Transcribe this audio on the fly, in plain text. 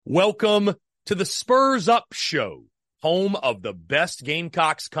Welcome to the Spurs Up Show, home of the best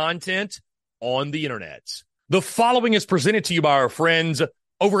Gamecocks content on the internet. The following is presented to you by our friends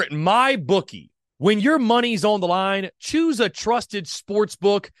over at MyBookie. When your money's on the line, choose a trusted sports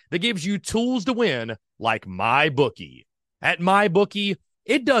book that gives you tools to win like MyBookie. At MyBookie,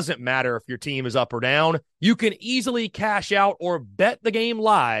 it doesn't matter if your team is up or down. You can easily cash out or bet the game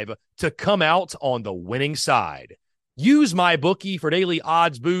live to come out on the winning side. Use MyBookie for daily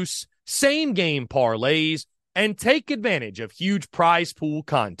odds boosts, same-game parlays, and take advantage of huge prize pool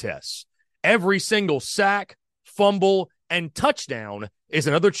contests. Every single sack, fumble, and touchdown is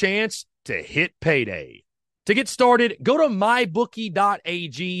another chance to hit payday. To get started, go to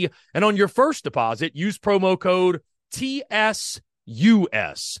mybookie.ag, and on your first deposit, use promo code TSUS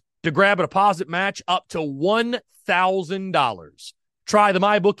to grab a deposit match up to $1,000. Try the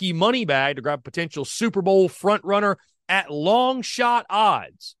MyBookie money bag to grab a potential Super Bowl frontrunner at long shot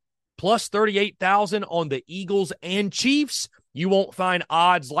odds. Plus 38,000 on the Eagles and Chiefs. You won't find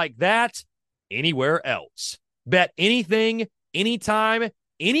odds like that anywhere else. Bet anything, anytime,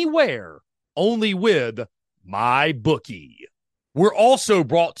 anywhere, only with MyBookie. We're also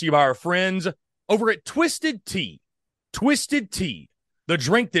brought to you by our friends over at Twisted Tea. Twisted Tea, the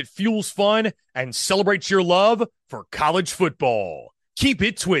drink that fuels fun and celebrates your love for college football. Keep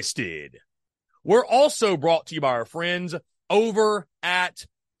it twisted. We're also brought to you by our friends over at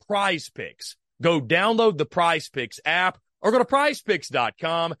Prize Picks. Go download the Prize Picks app or go to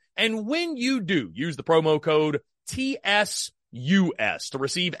prizepicks.com. And when you do, use the promo code TSUS to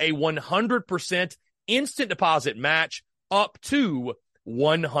receive a 100% instant deposit match up to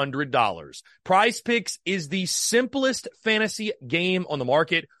 $100. Prize Picks is the simplest fantasy game on the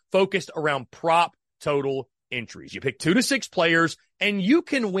market, focused around prop total entries. You pick 2 to 6 players, and you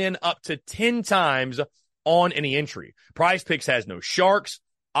can win up to 10 times on any entry. Prize Picks has no sharks,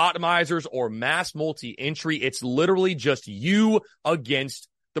 optimizers, or mass multi-entry. It's literally just you against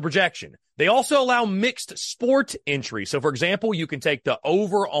the projection. They also allow mixed sport entry. So, for example, you can take the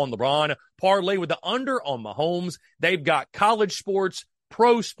over on LeBron, parlay with the under on Mahomes. They've got college sports,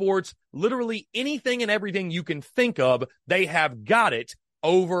 pro sports, literally anything and everything you can think of. They have got it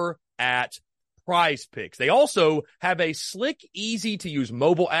over at Prize Picks. They also have a slick, easy-to-use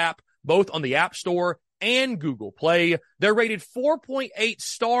mobile app, both on the App Store and Google Play. They're rated 4.8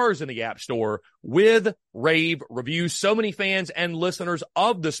 stars in the App Store with rave reviews. So many fans and listeners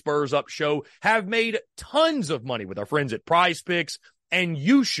of the Spurs Up Show have made tons of money with our friends at Prize Picks, and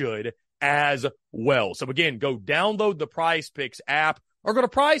you should as well. So again, go download the Prize Picks app or go to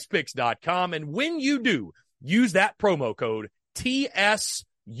prizepicks.com, and when you do, use that promo code TSUS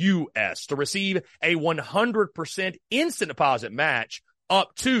to receive a 100% instant deposit match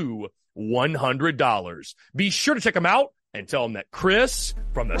up to $100. Be sure to check them out and tell them that Chris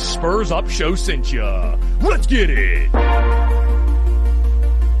from the Spurs Up Show sent you. Let's get it.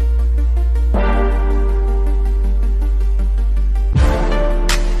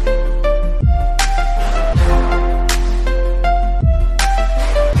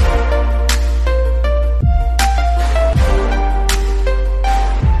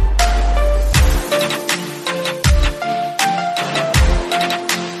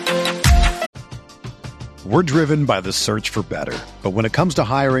 We're driven by the search for better. But when it comes to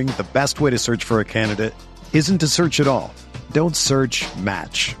hiring, the best way to search for a candidate isn't to search at all. Don't search,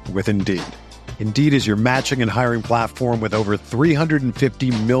 match with Indeed. Indeed is your matching and hiring platform with over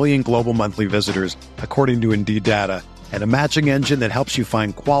 350 million global monthly visitors, according to Indeed data, and a matching engine that helps you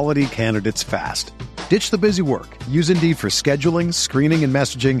find quality candidates fast. Ditch the busy work. Use Indeed for scheduling, screening, and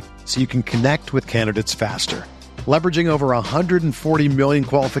messaging so you can connect with candidates faster. Leveraging over 140 million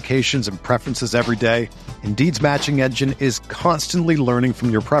qualifications and preferences every day, Indeed's matching engine is constantly learning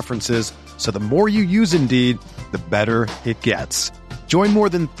from your preferences, so the more you use Indeed, the better it gets. Join more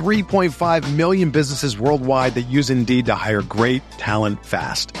than 3.5 million businesses worldwide that use Indeed to hire great talent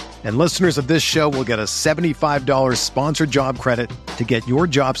fast. And listeners of this show will get a $75 sponsored job credit to get your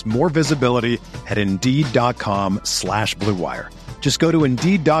jobs more visibility at Indeed.com/Blue Wire. Just go to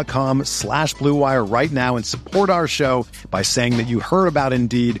Indeed.com/Blue Wire right now and support our show by saying that you heard about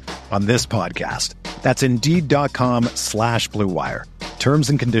Indeed on this podcast. That's Indeed.com/Blue Wire.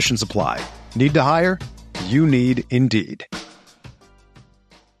 Terms and conditions apply. Need to hire? You need Indeed.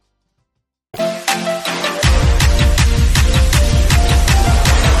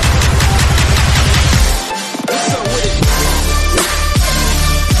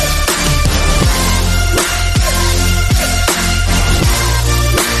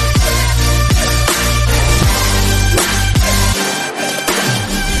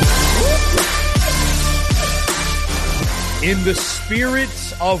 In the spirit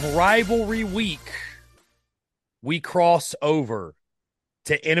of rivalry week, we cross over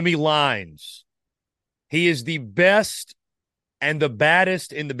to enemy lines. He is the best and the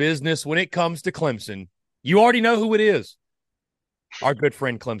baddest in the business when it comes to Clemson. You already know who it is. Our good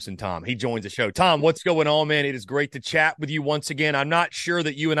friend Clemson Tom. He joins the show. Tom, what's going on, man? It is great to chat with you once again. I'm not sure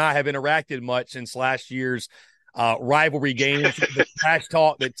that you and I have interacted much since last year's rivalry games, the trash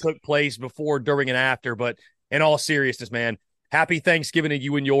talk that took place before, during, and after. But in all seriousness, man, happy Thanksgiving to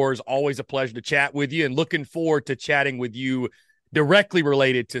you and yours. Always a pleasure to chat with you, and looking forward to chatting with you directly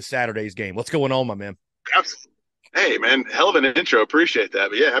related to Saturday's game. What's going on, my man? Hey, man, hell of an intro. Appreciate that.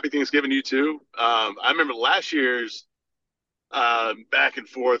 But yeah, happy Thanksgiving to you too. I remember last year's back and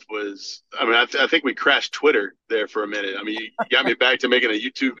forth was, I think we crashed Twitter there for a minute. I mean, you got me back to making a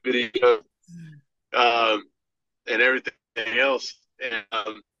YouTube video and everything else. And I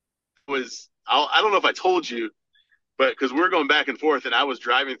don't know if I told you, but because we were going back and forth, and I was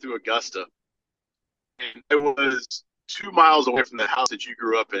driving through Augusta, and it was 2 miles away from the house that you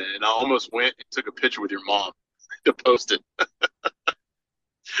grew up in, and I almost went and took a picture with your mom to post it,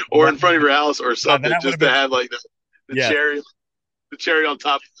 or in front of your house or something, just to have like the cherry on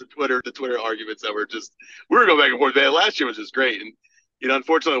top of the Twitter arguments that we were going back and forth. Man, last year was just great, and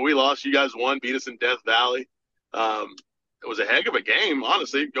unfortunately we lost. You guys won, beat us in Death Valley. It was a heck of a game,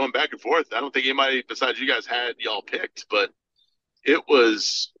 honestly, going back and forth. I don't think anybody besides you guys had y'all picked, but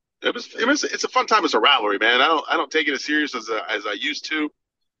it's a fun time. It's a rivalry, man. I don't take it as serious as I used to,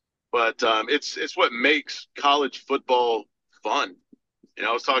 but it's what makes college football fun.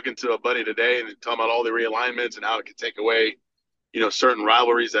 I was talking to a buddy today and talking about all the realignments and how it could take away, certain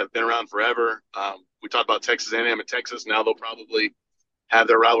rivalries that have been around forever. We talked about Texas A&M and Texas. Now they'll probably have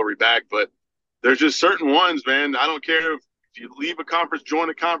their rivalry back, but there's just certain ones, man. I don't care if you leave a conference, join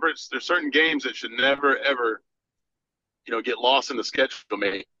a conference. There's certain games that should never, ever, get lost in the schedule.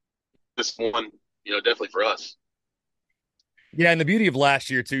 Maybe this one, definitely for us. Yeah, and the beauty of last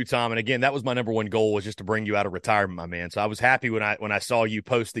year too, Tom, and again, that was my number one goal, was just to bring you out of retirement, my man. So I was happy when I saw you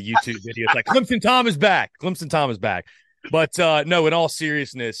post the YouTube video. It's like, Clemson Tom is back. Clemson Tom is back. But no, in all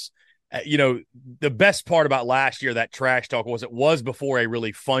seriousness, the best part about last year, that trash talk, was it was before a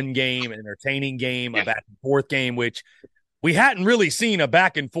really fun game, an entertaining game, a back and forth game, which we hadn't really seen a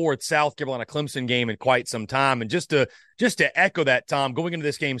back and forth South Carolina Clemson game in quite some time. And just to echo that, Tom, going into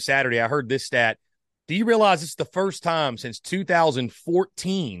this game Saturday, I heard this stat. Do you realize it's the first time since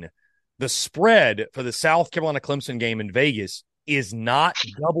 2014 the spread for the South Carolina Clemson game in Vegas is not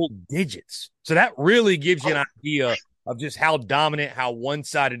double digits? So that really gives you an idea of just how dominant, how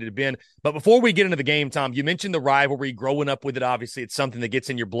one-sided it had been. But before we get into the game, Tom, you mentioned the rivalry, growing up with it. Obviously, it's something that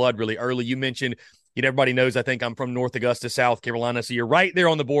gets in your blood really early. You mentioned, everybody knows, I think I'm from North Augusta, South Carolina, so you're right there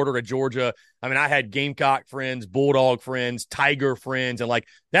on the border of Georgia. I mean, I had Gamecock friends, Bulldog friends, Tiger friends, and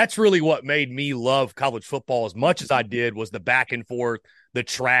that's really what made me love college football as much as I did, was the back and forth, the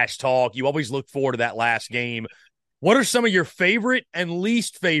trash talk. You always look forward to that last game. What are some of your favorite and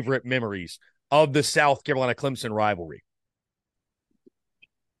least favorite memories of the South Carolina Clemson rivalry?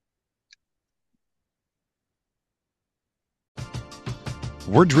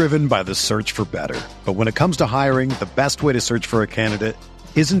 We're driven by the search for better. But when it comes to hiring, the best way to search for a candidate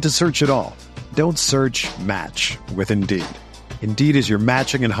isn't to search at all. Don't search, match with Indeed. Indeed is your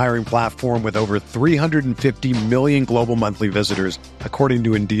matching and hiring platform with over 350 million global monthly visitors, according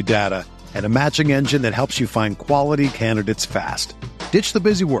to Indeed data, and a matching engine that helps you find quality candidates fast. Ditch the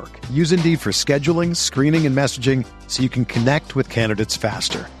busy work. Use Indeed for scheduling, screening, and messaging so you can connect with candidates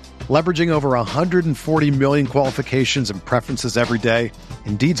faster. Leveraging over 140 million qualifications and preferences every day,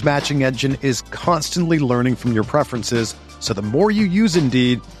 Indeed's matching engine is constantly learning from your preferences, so the more you use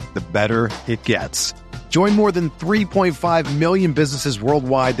Indeed, the better it gets. Join more than 3.5 million businesses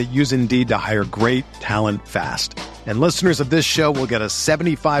worldwide that use Indeed to hire great talent fast. And listeners of this show will get a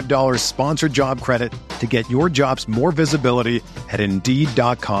 $75 sponsored job credit to get your jobs more visibility at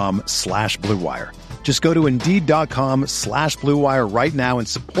Indeed.com/Blue Wire. Just go to Indeed.com/Blue Wire right now and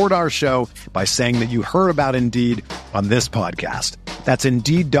support our show by saying that you heard about Indeed on this podcast. That's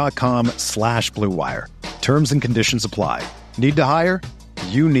Indeed.com/Blue Wire. Terms and conditions apply. Need to hire?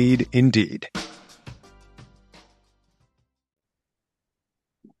 You need Indeed.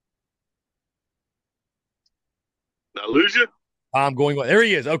 Did I lose you? I'm going. There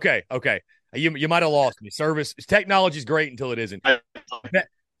he is. Okay. You might have lost me. Technology is great until it isn't.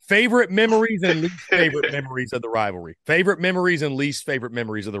 Favorite memories and least favorite memories of the rivalry. Favorite memories and least favorite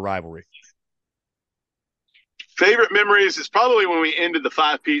memories of the rivalry. Favorite memories is probably when we ended the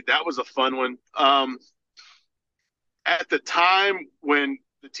 5-peat. That was a fun one. At the time when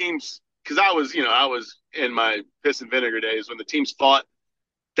the teams, because I was in my piss and vinegar days when the teams fought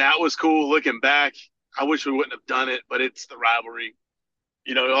that was cool looking back. I wish we wouldn't have done it, but it's the rivalry.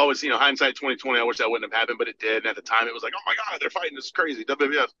 Always, hindsight 2020. I wish that wouldn't have happened, but it did. And at the time, it was like, oh my god, they're fighting. This is crazy.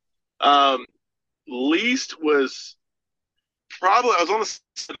 WWF. Least was probably I was on the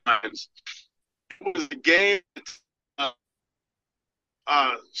sidelines. It was a game.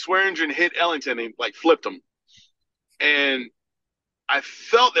 Swearingen hit Ellington and like flipped him, and I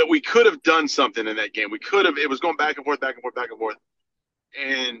felt that we could have done something in that game. We could have. It was going back and forth, back and forth, back and forth,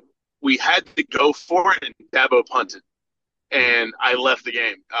 and we had to go for it. And Dabo punted, and I left the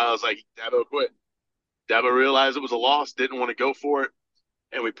game. I was like, Dabo quit. Dabo realized it was a loss, didn't want to go for it,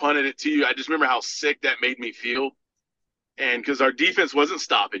 and we punted it to you. I just remember how sick that made me feel, and because our defense wasn't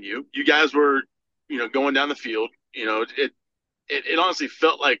stopping you, you guys were, going down the field. It honestly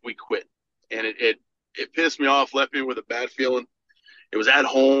felt like we quit, and it pissed me off, left me with a bad feeling. It was at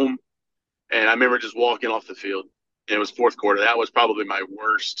home, and I remember just walking off the field. And it was fourth quarter. That was probably my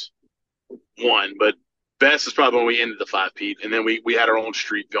worst one, but best is probably when we ended the 5-peat, and then we had our own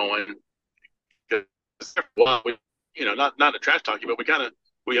streak going. Well, not a trash talking, but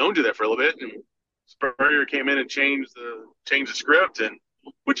we owned you there for a little bit, and Spurrier came in and changed the script, and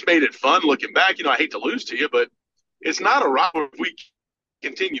which made it fun looking back. I hate to lose to you, but it's not a rivalry if we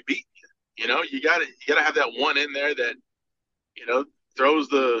continue beating you. You gotta have that one in there that throws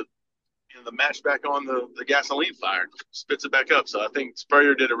the match back on the gasoline fire, spits it back up. So I think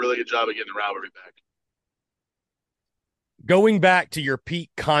Spurrier did a really good job of getting the rivalry back. Going back to your peak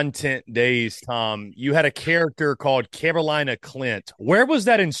content days, Tom, you had a character called Carolina Clint. Where was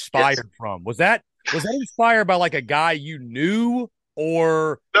that inspired from? Was that inspired by like a guy you knew,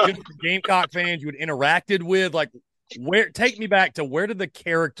 or just Gamecock fans you had interacted with? Like, take me back to where did the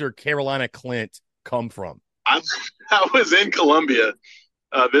character Carolina Clint come from? I was in Columbia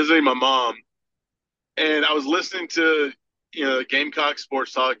visiting my mom, and I was listening to Gamecock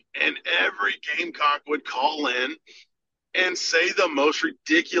sports talk, and every Gamecock would call in and say the most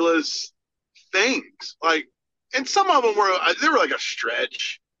ridiculous things. Like, and some of them were like a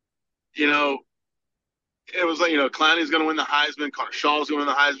stretch. It was like, Clowney's going to win the Heisman, Connor Shaw's going to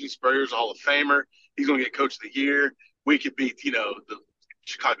win the Heisman, Spurrier's a Hall of Famer. He's going to get Coach of the Year. We could beat, the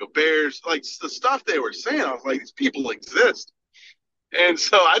Chicago Bears. Like, the stuff they were saying, I was like, these people exist. And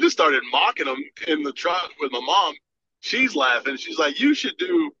so I just started mocking them in the truck with my mom. She's laughing. She's like, you should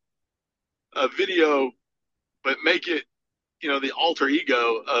do a video, but make it, the alter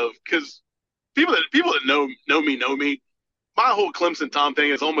ego of, because people that know me. My whole Clemson Tom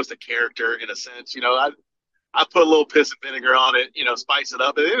thing is almost a character in a sense. I put a little piss and vinegar on it, spice it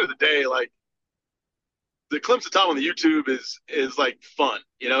up. At the end of the day, like, the Clemson Tom on the YouTube is like fun.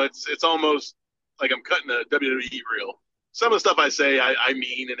 It's almost like I'm cutting a WWE reel. Some of the stuff I say, I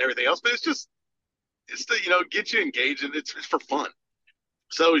mean, and everything else, but it's to, get you engaged, and it's for fun.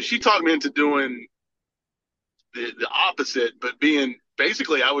 So she talked me into doing the opposite, but being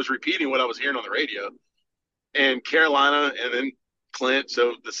basically I was repeating what I was hearing on the radio, and Carolina, and then Clint.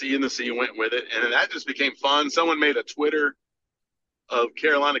 So the C and the C went with it, and then that just became fun. Someone made a Twitter of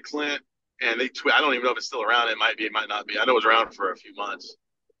Carolina Clint, and I don't even know if it's still around. It might be, it might not be. I know it was around for a few months,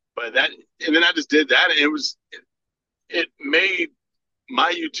 but and then I just did that, and it made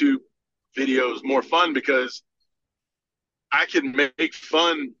my YouTube videos more fun because I can make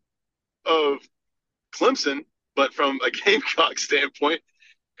fun of Clemson, but from a Gamecock standpoint.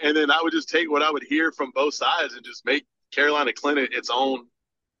 And then I would just take what I would hear from both sides and just make Carolina Clint his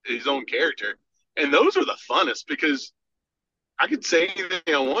own character. And those are the funnest because I could say anything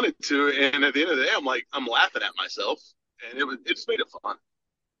I wanted to, and at the end of the day, I'm laughing at myself, and it just made it fun.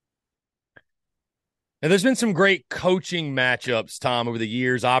 Now, there's been some great coaching matchups, Tom, over the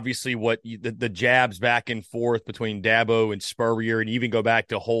years. Obviously, the jabs back and forth between Dabo and Spurrier, and even go back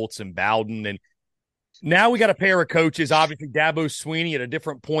to Holtz and Bowden. And now we got a pair of coaches, obviously Dabo Swinney at a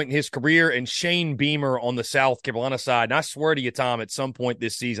different point in his career, and Shane Beamer on the South Carolina side. And I swear to you, Tom, at some point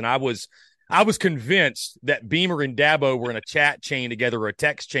this season, I was convinced that Beamer and Dabo were in a chat chain together, or a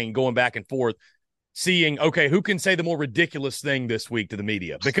text chain going back and forth, seeing, okay, who can say the more ridiculous thing this week to the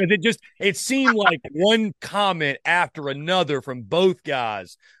media? Because it seemed like one comment after another from both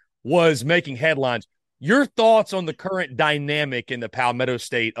guys was making headlines. Your thoughts on the current dynamic in the Palmetto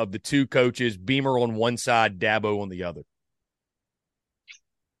State of the two coaches, Beamer on one side, Dabo on the other?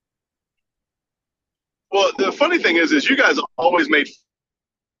 Well, the funny thing is you guys always made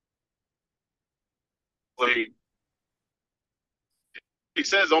he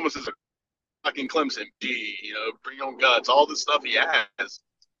says almost as a fucking Clemson, bring on guts, all the stuff he has.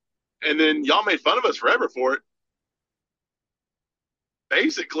 And then y'all made fun of us forever for it.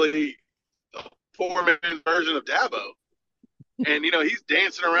 Basically, a poor man's version of Dabo. And, he's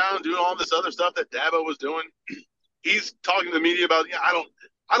dancing around doing all this other stuff that Dabo was doing. He's talking to the media about,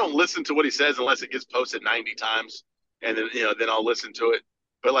 I don't listen to what he says unless it gets posted 90 times. And then I'll listen to it.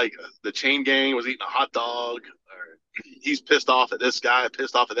 But like the chain gang was eating a hot dog, or he's pissed off at this guy,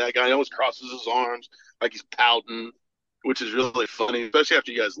 pissed off at that guy. He always crosses his arms like he's pouting, which is really funny, especially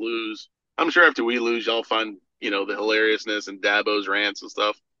after you guys lose. I'm sure after we lose, y'all find, the hilariousness and Dabo's rants and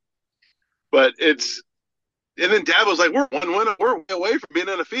stuff. But and then Dabo's like, we're we're away from being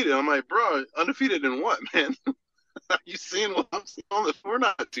undefeated. I'm like, bro, undefeated in what, man? Are you seeing what I'm seeing on the? We're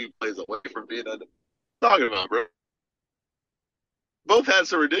not 2 plays away from being undefeated. Talking about, bro. Both had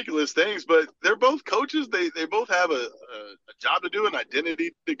some ridiculous things, but they're both coaches. They both have a job to do, an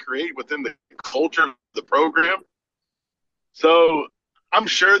identity to create within the culture of the program. So I'm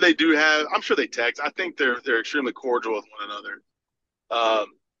sure they do have. I'm sure they text. I think they're extremely cordial with one another.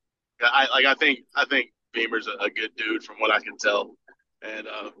 I think Beamer's a good dude from what I can tell. And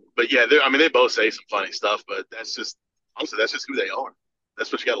but yeah, they both say some funny stuff, but that's just who they are.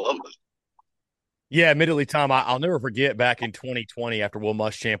 That's what you got to love about it. Yeah, admittedly, Tom, I'll never forget back in 2020 after Will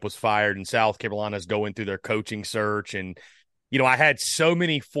Muschamp was fired and South Carolina's going through their coaching search. And, I had so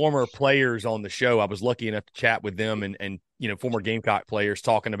many former players on the show. I was lucky enough to chat with them and former Gamecock players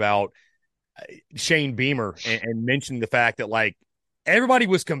talking about Shane Beamer and mentioning the fact that, like, everybody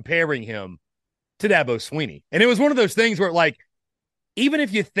was comparing him to Dabo Swinney. And it was one of those things where, like, even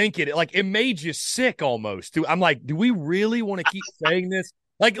if you think it made you sick almost. I'm like, do we really want to keep saying this?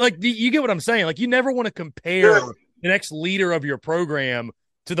 Like, you get what I'm saying? Like, you never want to compare the next leader of your program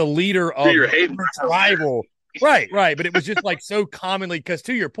to the leader of your rival. Right. But it was just like so commonly, because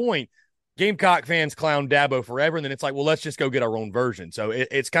to your point, Gamecock fans clown Dabo forever. And then it's like, well, let's just go get our own version. So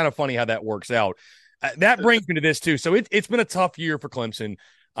it's kind of funny how that works out. That brings me to this too. So it's been a tough year for Clemson.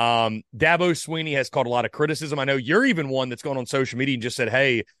 Dabo Swinney has caught a lot of criticism. I know you're even one that's gone on social media and just said,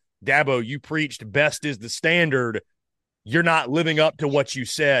 hey, Dabo, you preached best is the standard. You're not living up to what you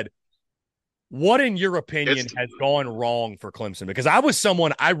said. What, in your opinion, has gone wrong for Clemson? Because I was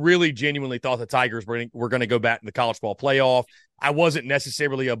someone, I really genuinely thought the Tigers were going to go back in the college ball playoff. I wasn't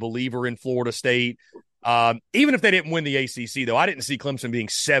necessarily a believer in Florida State. Even if they didn't win the ACC, though, I didn't see Clemson being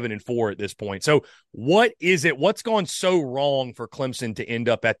 7-4 at this point. So what is it? What's gone so wrong for Clemson to end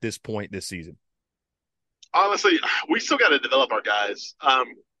up at this point this season? Honestly, we still got to develop our guys.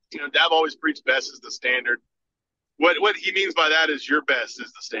 Dab always preached best is the standard. What he means by that is your best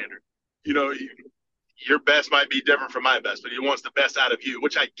is the standard. Your best might be different from my best, but he wants the best out of you,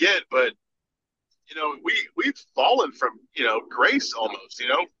 which I get. But we've fallen from grace almost.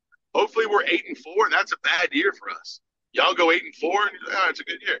 Hopefully we're 8-4, and that's a bad year for us. Y'all go 8-4, and it's a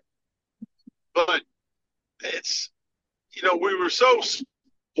good year. But it's we were so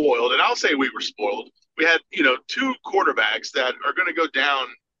spoiled, and I'll say we were spoiled. We had 2 quarterbacks that are going to go down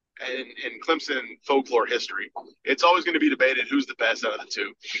in Clemson folklore history. It's always going to be debated who's the best out of the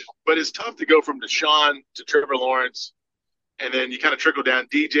 2. But it's tough to go from Deshaun to Trevor Lawrence, and then you kind of trickle down.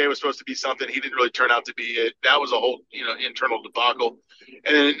 DJ was supposed to be something. He didn't really turn out to be it. That was a whole internal debacle.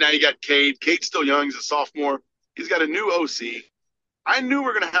 And then now you got Cade. Cade's still young. He's a sophomore. He's got a new OC. I knew we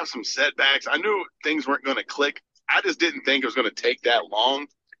were going to have some setbacks. I knew things weren't going to click. I just didn't think it was going to take that long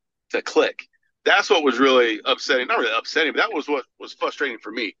to click. That's what was really upsetting. Not really upsetting, but that was what was frustrating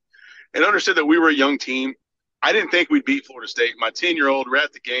for me. And understood that we were a young team. I didn't think we'd beat Florida State. My 10-year-old, we're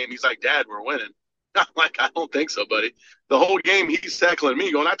at the game. He's like, Dad, we're winning. I'm like, I don't think so, buddy. The whole game, he's heckling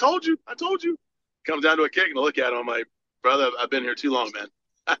me, going, I told you. Comes down to a kick, and I look at him. I'm like, brother, I've been here too long, man.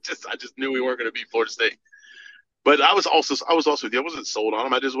 I just knew we weren't going to beat Florida State. But I was also with you. I wasn't sold on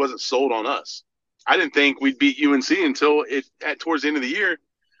him. I just wasn't sold on us. I didn't think we'd beat UNC until towards the end of the year.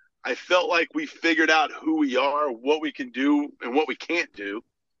 I felt like we figured out who we are, what we can do, and what we can't do.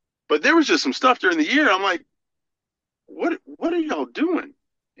 But there was just some stuff during the year. I'm like, what are y'all doing?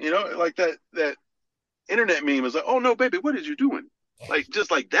 Like that internet meme was like, oh no, baby, what is you doing? Like,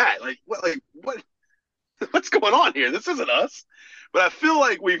 just like that. Like what's going on here? This isn't us. But I feel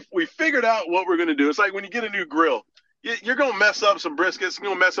like we figured out what we're going to do. It's like when you get a new grill, you're going to mess up some briskets, you're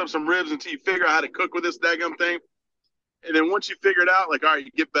going to mess up some ribs until you figure out how to cook with this daggum thing. And then once you figure it out, like, all right,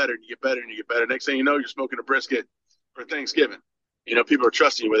 you get better and you get better and you get better. Next thing you know, you're smoking a brisket for Thanksgiving. People are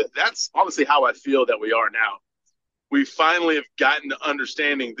trusting you with it. That's honestly how I feel that we are now. We finally have gotten to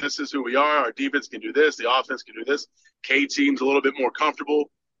understanding this is who we are. Our defense can do this. The offense can do this. Cade seems a little bit more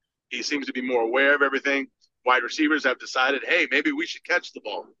comfortable. He seems to be more aware of everything. Wide receivers have decided, hey, maybe we should catch the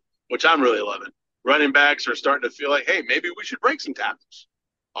ball, which I'm really loving. Running backs are starting to feel like, hey, maybe we should break some tackles.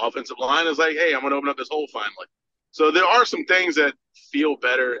 Offensive line is like, hey, I'm going to open up this hole finally. So there are some things that feel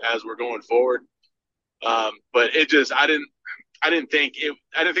better as we're going forward. But I didn't think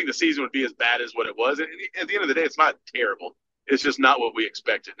the season would be as bad as what it was. And at the end of the day, it's not terrible. It's just not what we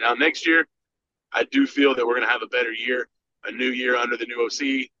expected. Now, next year, I do feel that we're going to have a better year, a new year under the new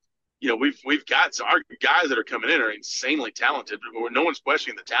OC. We've got our guys that are coming in are insanely talented. No one's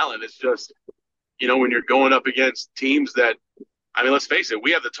questioning the talent. It's just, when you're going up against teams that, I mean, let's face it,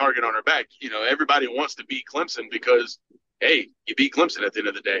 we have the target on our back. Everybody wants to beat Clemson because, hey, you beat Clemson at the end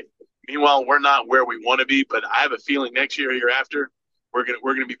of the day. Meanwhile, we're not where we want to be, but I have a feeling next year, year after, we're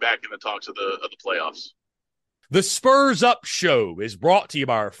gonna be back in the talks of the playoffs. The Spurs Up Show is brought to you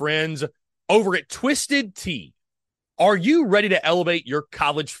by our friends over at Twisted Tea. Are you ready to elevate your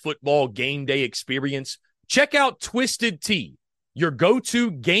college football game day experience? Check out Twisted Tea, your go-to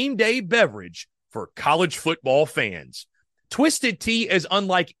game day beverage for college football fans. Twisted Tea is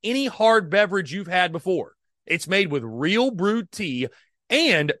unlike any hard beverage you've had before. It's made with real brewed tea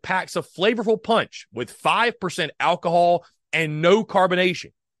and packs a flavorful punch with 5% alcohol and no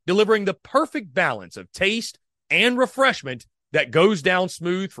carbonation, delivering the perfect balance of taste and refreshment that goes down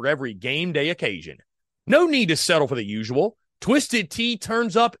smooth for every game day occasion. No need to settle for the usual. Twisted Tea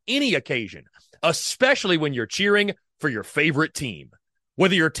turns up any occasion, especially when you're cheering for your favorite team.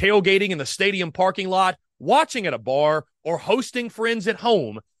 Whether you're tailgating in the stadium parking lot, watching at a bar, or hosting friends at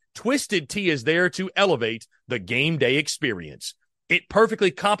home, Twisted Tea is there to elevate the game day experience. It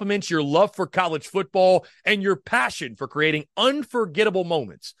perfectly complements your love for college football and your passion for creating unforgettable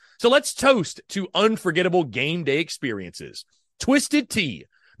moments. So let's toast to unforgettable game day experiences. Twisted Tea,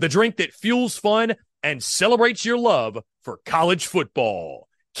 the drink that fuels fun and celebrates your love for college football.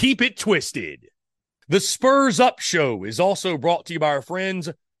 Keep it twisted. The Spurs Up Show is also brought to you by our friends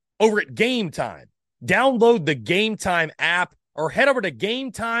over at Game Time. Download the Game Time app or head over to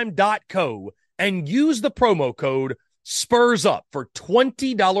gametime.co and use the promo code Spurs Up for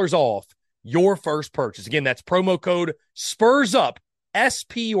 $20 off your first purchase. Again, that's promo code Spurs Up,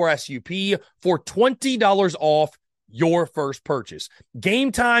 SPURSUP, for $20 off your first purchase.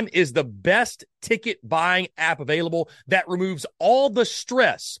 Game Time is the best ticket buying app available that removes all the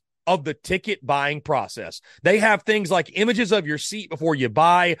stress of the ticket buying process. They have things like images of your seat before you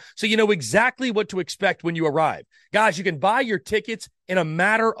buy, so you know exactly what to expect when you arrive. Guys, you can buy your tickets in a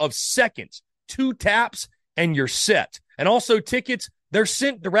matter of seconds. 2 taps and you're set. And also tickets, they're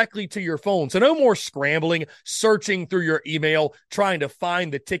sent directly to your phone. So no more scrambling, searching through your email, trying to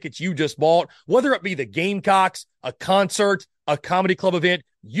find the tickets you just bought, whether it be the Gamecocks, a concert, a comedy club event,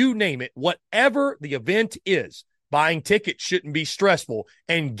 you name it, whatever the event is, buying tickets shouldn't be stressful.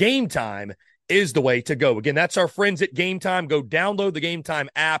 And Game Time is the way to go. Again, that's our friends at Game Time. Go download the Game Time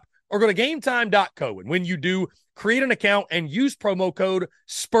app or go to gametime.co. And when you do, create an account and use promo code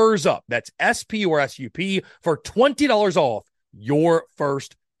SPURSUP. That's SPURSUP for $20 off your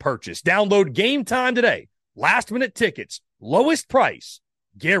first purchase. Download Game Time today. Last minute tickets, lowest price,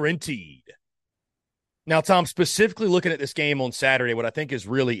 guaranteed. Now, Tom, specifically looking at this game on Saturday, what I think is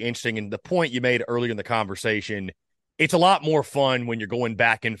really interesting, and the point you made earlier in the conversation, it's a lot more fun when you're going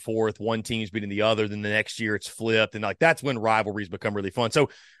back and forth, one team's beating the other, then the next year it's flipped, and that's when rivalries become really fun. So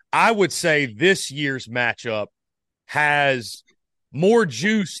I would say this year's matchup has more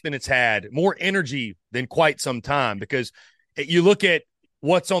juice than it's had, more energy than quite some time, because you look at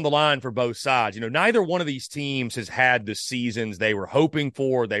what's on the line for both sides. Neither one of these teams has had the seasons they were hoping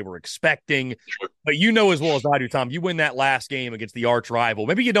for, they were expecting. But as well as I do, Tom, you win that last game against the arch rival.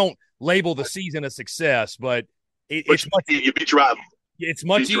 Maybe you don't label the season a success, but it's you beat your rival. It's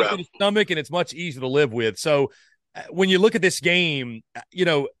much easier to stomach, and it's much easier to live with. So when you look at this game,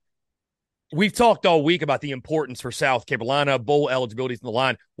 we've talked all week about the importance for South Carolina, bowl eligibilities in the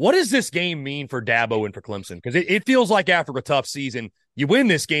line. What does this game mean for Dabo and for Clemson? Because it feels like after a tough season, you win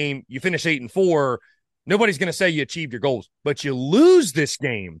this game, you finish 8-4, nobody's going to say you achieved your goals. But you lose this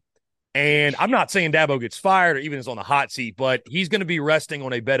game, and I'm not saying Dabo gets fired or even is on the hot seat, but he's going to be resting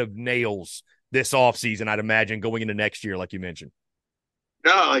on a bed of nails this offseason, I'd imagine, going into next year, like you mentioned.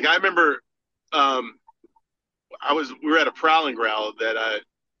 No, I remember we were at a Prowling Growl that I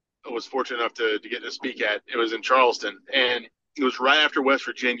was fortunate enough to get to speak at. It was in Charleston, and it was right after West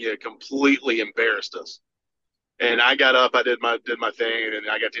Virginia completely embarrassed us. And I got up, I did my thing, and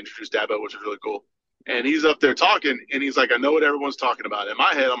I got to introduce Dabo, which was really cool. And he's up there talking, and he's like, I know what everyone's talking about. In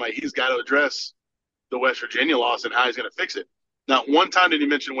my head, I'm like, he's got to address the West Virginia loss and how he's going to fix it. Not one time did he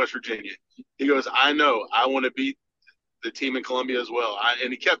mention West Virginia. He goes, I know, I want to beat the team in Columbia as well.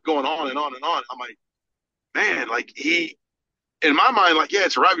 And he kept going on and on and on. I'm like, man, in my mind, yeah,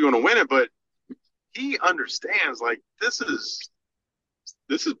 it's a rival, you want to win it, but he understands, this is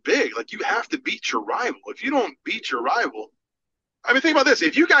big. You have to beat your rival. If you don't beat your rival, I mean, think about this.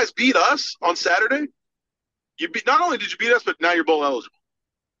 If you guys beat us on Saturday, not only did you beat us, but now you're bowl eligible.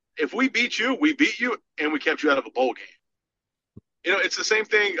 If we beat you, we beat you, and we kept you out of a bowl game. It's the same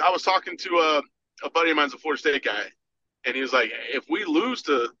thing. I was talking to a buddy of mine's a Florida State guy, and he was like, if we lose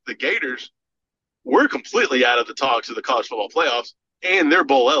to the Gators, we're completely out of the talks of the college football playoffs, and they're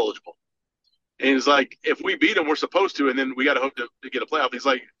bowl eligible. And he's like, if we beat them, we're supposed to, and then we got to hope to get a playoff. He's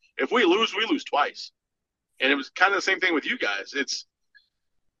like, if we lose twice. And it was kind of the same thing with you guys. It's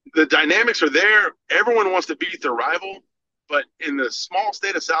the dynamics are there. Everyone wants to beat their rival, but in the small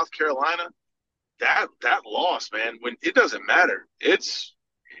state of South Carolina, that loss, man, when it doesn't matter, it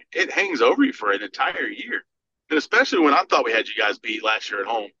hangs over you for an entire year. And especially when I thought we had you guys beat last year at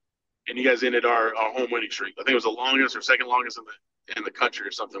home, and you guys ended our home winning streak. I think it was the longest or second longest in the country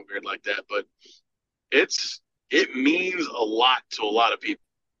or something weird like that. But it means a lot to a lot of people.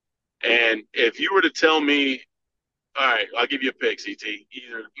 And if you were to tell me, all right, I'll give you a pick, CT.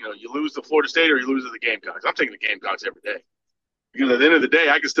 Either you lose to Florida State or you lose to the Gamecocks. I'm taking the Gamecocks every day. Because at the end of the day,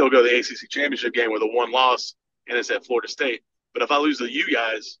 I can still go to the ACC championship game with a one loss, and it's at Florida State. But if I lose to you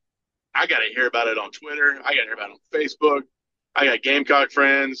guys, I got to hear about it on Twitter. I got to hear about it on Facebook. I got Gamecock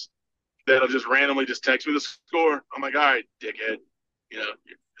friends that'll just randomly just text me the score. I'm like, all right, dickhead. You're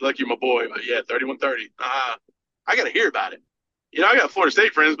like you're my boy, but yeah, 31-30. I got to hear about it. I got Florida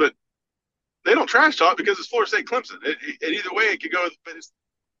State friends, but they don't trash talk because it's Florida State Clemson. Either way, it could go. But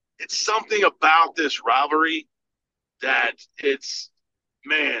it's something about this rivalry that in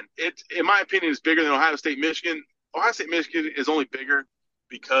my opinion, is bigger than Ohio State Michigan. Ohio State Michigan is only bigger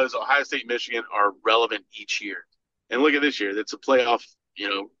because Ohio State Michigan are relevant each year. And look at this year; it's a playoff,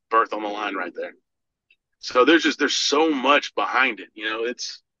 berth on the line right there. So there's so much behind it.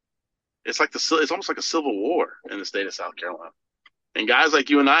 It's almost like a civil war in the state of South Carolina. And guys like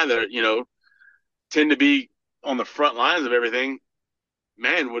you and I that tend to be on the front lines of everything.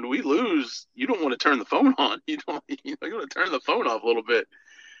 Man, when we lose, you don't want to turn the phone on. You want to turn the phone off a little bit,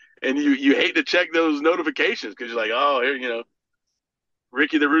 and you hate to check those notifications because you're like, oh, here,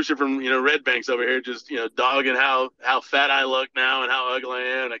 Ricky the Rooster from Red Banks over here just dogging how fat I look now and how ugly I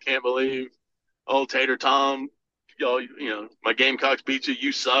am. And I can't believe old Tater Tom, my Gamecocks beat you.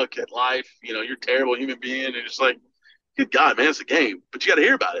 You suck at life. You're a terrible human being. And it's like, good God, man, it's a game, but you got to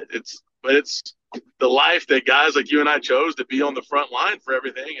hear about it. It's the life that guys like you and I chose to be on the front line for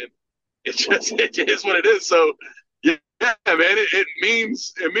everything, and it is what it is. So yeah, man, it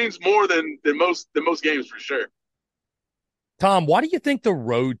means more than most games for sure. Tom, why do you think the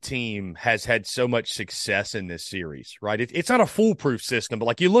road team has had so much success in this series? Right, it's not a foolproof system, but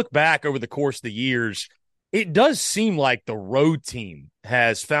like you look back over the course of the years, it does seem like the road team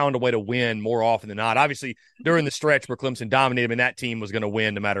has found a way to win more often than not. Obviously, during the stretch where Clemson dominated, and that team was going to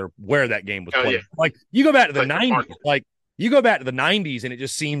win no matter where that game was played. Yeah. Like you go back to the 90s, and it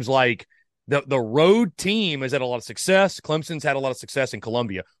just seems like the road team has had a lot of success. Clemson's had a lot of success in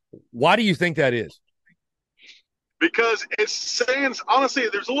Columbia. Why do you think that is? Because it's saying, honestly,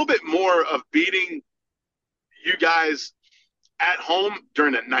 there's a little bit more of beating you guys at home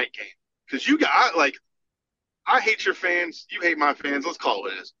during a night game. Because I hate your fans. You hate my fans. Let's call it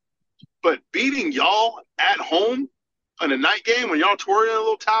what it is. But beating y'all at home on a night game when y'all twirling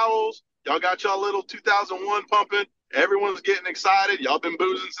little towels, y'all got y'all little 2001 pumping, everyone's getting excited. Y'all been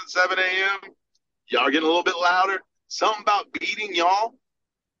boozing since 7 a.m. Y'all getting a little bit louder. Something about beating y'all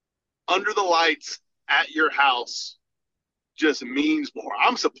under the lights at your house just means more.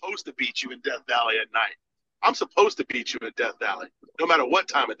 I'm supposed to beat you in Death Valley at night. I'm supposed to beat you in Death Valley, no matter what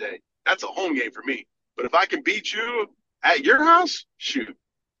time of day. That's a home game for me. But if I can beat you at your house, shoot,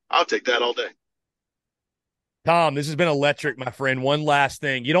 I'll take that all day. Tom, this has been electric, my friend. One last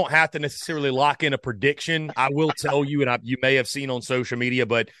thing. You don't have to necessarily lock in a prediction. I will tell you, and you may have seen on social media,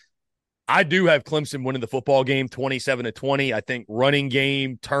 but I do have Clemson winning the football game 27-20. I think running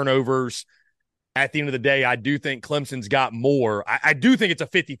game, turnovers. At the end of the day, I do think Clemson's got more. I do think it's a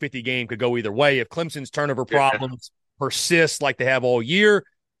 50-50 game, could go either way. If Clemson's turnover problems persist like they have all year,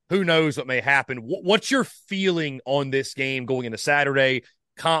 who knows what may happen. What's your feeling on this game going into Saturday,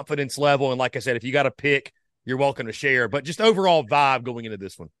 confidence level? And like I said, if you got to pick, you're welcome to share. But just overall vibe going into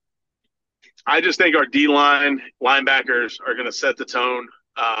this one. I just think our D-line linebackers are going to set the tone.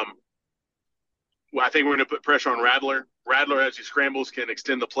 I think we're going to put pressure on Rattler. Rattler, as he scrambles, can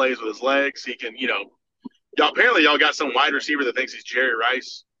extend the plays with his legs. He can, apparently y'all got some wide receiver that thinks he's Jerry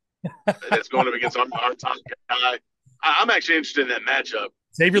Rice that's going up against our top guy. I'm actually interested in that matchup.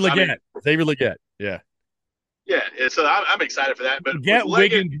 Xavier Legette. Yeah. Yeah, so I'm excited for that. But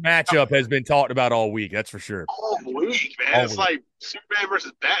Wiggins matchup has been talked about all week. That's for sure. All week, man. It's like Superman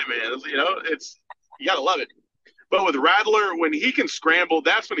versus Batman. You got to love it. But with Rattler, when he can scramble,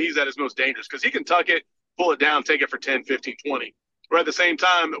 that's when he's at his most dangerous because he can tuck it, pull it down, take it for 10, 15, 20. Or at the same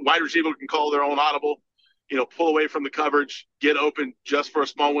time, wide receiver can call their own audible, pull away from the coverage, get open just for a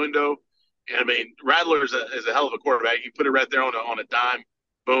small window. And I mean, Rattler is a hell of a quarterback. You put it right there on a dime,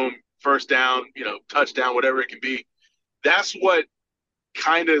 boom, first down, touchdown, whatever it can be. That's what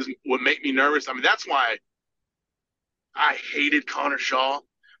kind of would make me nervous. I mean, that's why I hated Connor Shaw,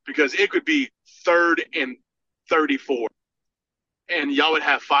 because it could be 3rd and 34. And y'all would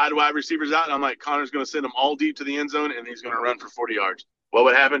have 5 wide receivers out, and I'm like, Connor's going to send them all deep to the end zone, and he's going to run for 40 yards. What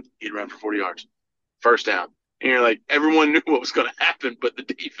would happen? He'd run for 40 yards. First down. And you're like, everyone knew what was going to happen but the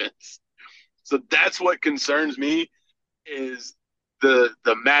defense. So that's what concerns me, is the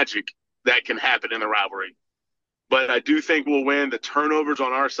magic that can happen in the rivalry. But I do think we'll win. The turnovers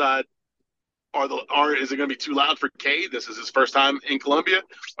on our side is it going to be too loud for Cade? This is his first time in Columbia.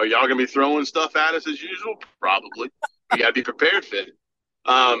 Are y'all going to be throwing stuff at us as usual? Probably. We got to be prepared for it.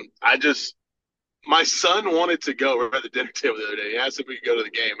 My son wanted to go. We were at the dinner table the other day. He asked if we could go to the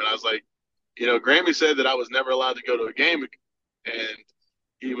game, and I was like, Grammy said that I was never allowed to go to a game, and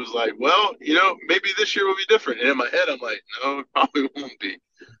he was like, well, maybe this year will be different. And in my head, I'm like, no, it probably won't be.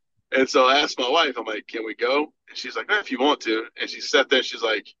 And so I asked my wife, I'm like, can we go? And she's like, if you want to. And she sat there, she's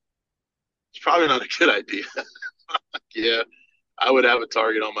like, it's probably not a good idea. Yeah, I would have a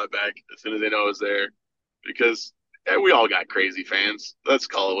target on my back as soon as they know I was there, because we all got crazy fans. Let's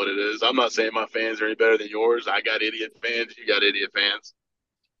call it what it is. I'm not saying my fans are any better than yours. I got idiot fans. You got idiot fans.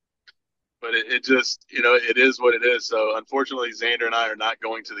 But it just, it is what it is. So, unfortunately, Xander and I are not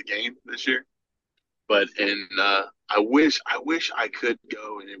going to the game this year. But I wish I could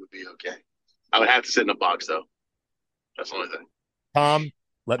go and it would be okay. I would have to sit in a box, though. That's the only thing. Tom,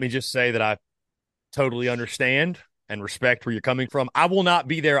 let me just say that I totally understand and respect where you're coming from. I will not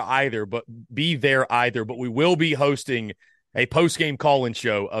be there either, but we will be hosting a post-game call-in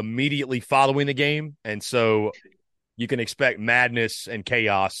show immediately following the game. And so you can expect madness and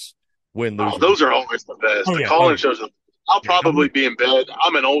chaos. Oh, those are always the best. The call-in shows. I'll probably be in bed.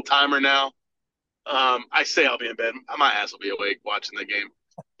 I'm an old timer now. I say I'll be in bed. My ass will be awake watching the game.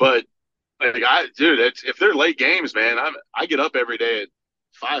 But if they're late games, man, I get up every day at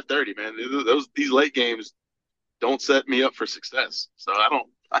 5:30. Man, these late games don't set me up for success. So I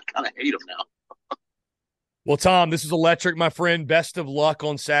kind of hate them now. Well, Tom, this is electric, my friend. Best of luck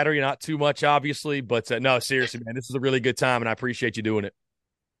on Saturday. Not too much, obviously, but no, seriously, man, this is a really good time, and I appreciate you doing it.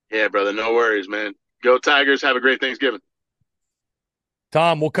 Yeah, brother. No worries, man. Go Tigers. Have a great Thanksgiving.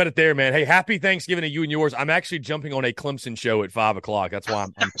 Tom, we'll cut it there, man. Hey, happy Thanksgiving to you and yours. I'm actually jumping on a Clemson show at 5 o'clock. That's why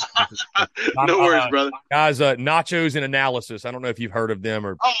I'm no worries, brother. Guys, Nachos and Analysis. I don't know if you've heard of them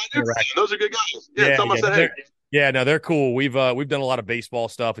or. Oh, those are good guys. Yeah, someone said, hey. Yeah, no, they're cool. We've done a lot of baseball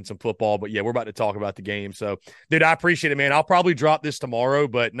stuff and some football, but yeah, we're about to talk about the game. So, dude, I appreciate it, man. I'll probably drop this tomorrow,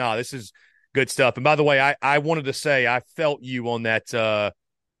 but no, this is good stuff. And by the way, I wanted to say I felt you on that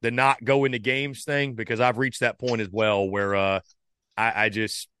the not going to games thing, because I've reached that point as well where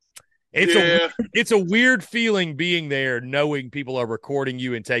it's a weird feeling being there, knowing people are recording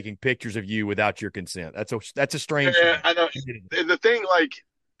you and taking pictures of you without your consent. That's a strange thing. I know. The thing,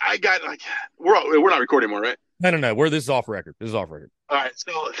 we're not recording more, right? No. This is off record. All right.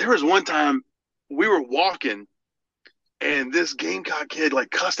 So there was one time we were walking, and this Gamecock kid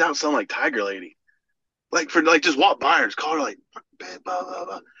cussed out some Tiger lady, just walked by her, just called her blah blah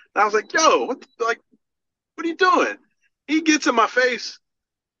blah. And I was like, yo, what are you doing? He gets in my face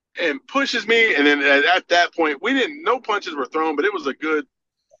and pushes me, and then at that point, no punches were thrown, but it was a good.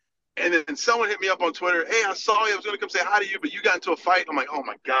 And then someone hit me up on Twitter. Hey, I saw you. I was going to come say hi to you, but you got into a fight. I'm like, oh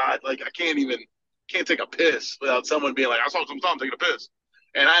my God, I can't take a piss without someone being like, I saw some Tom taking a piss.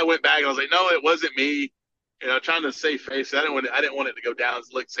 And I went back and I was like, no, it wasn't me. Trying to save face. I didn't want it to go down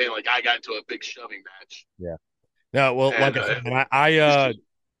saying I got into a big shoving match. Yeah. No, well,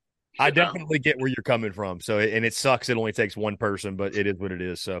 I definitely get where you're coming from. So, and it sucks. It only takes one person, but it is what it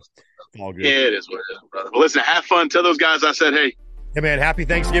is. So, all good. Yeah, it is what it is, brother. Well, listen, have fun. Tell those guys I said, hey. Hey, man, happy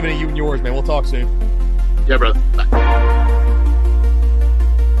Thanksgiving to you and yours, man. We'll talk soon. Yeah, brother. Bye.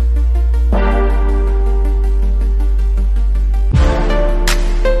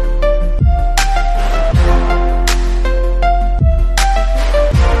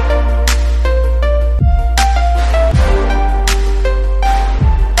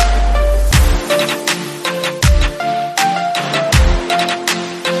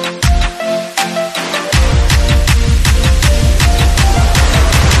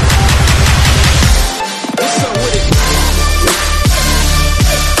 What's up with it?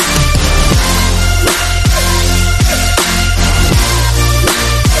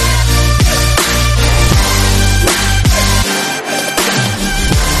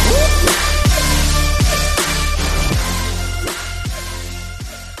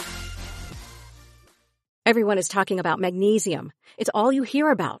 Everyone is talking about magnesium. It's all you hear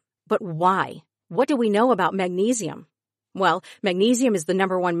about. But why? What do we know about magnesium? Well, magnesium is the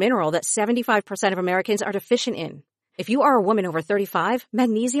number one mineral that 75% of Americans are deficient in. If you are a woman over 35,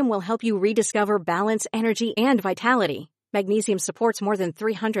 magnesium will help you rediscover balance, energy, and vitality. Magnesium supports more than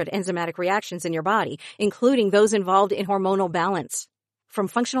 300 enzymatic reactions in your body, including those involved in hormonal balance. From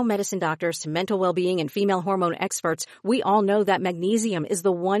functional medicine doctors to mental well-being and female hormone experts, we all know that magnesium is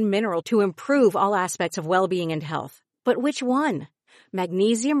the one mineral to improve all aspects of well-being and health. But which one?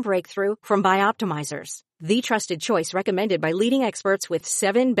 Magnesium Breakthrough from Bioptimizers, the trusted choice recommended by leading experts with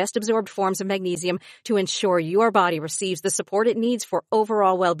 7 best-absorbed forms of magnesium to ensure your body receives the support it needs for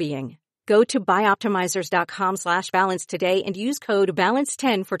overall well-being. Go to bioptimizers.com/balance today and use code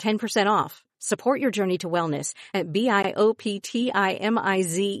BALANCE10 for 10% off. Support your journey to wellness at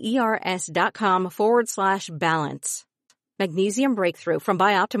bioptimizers.com/balance. Magnesium Breakthrough from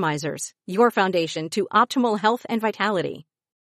Bioptimizers, your foundation to optimal health and vitality.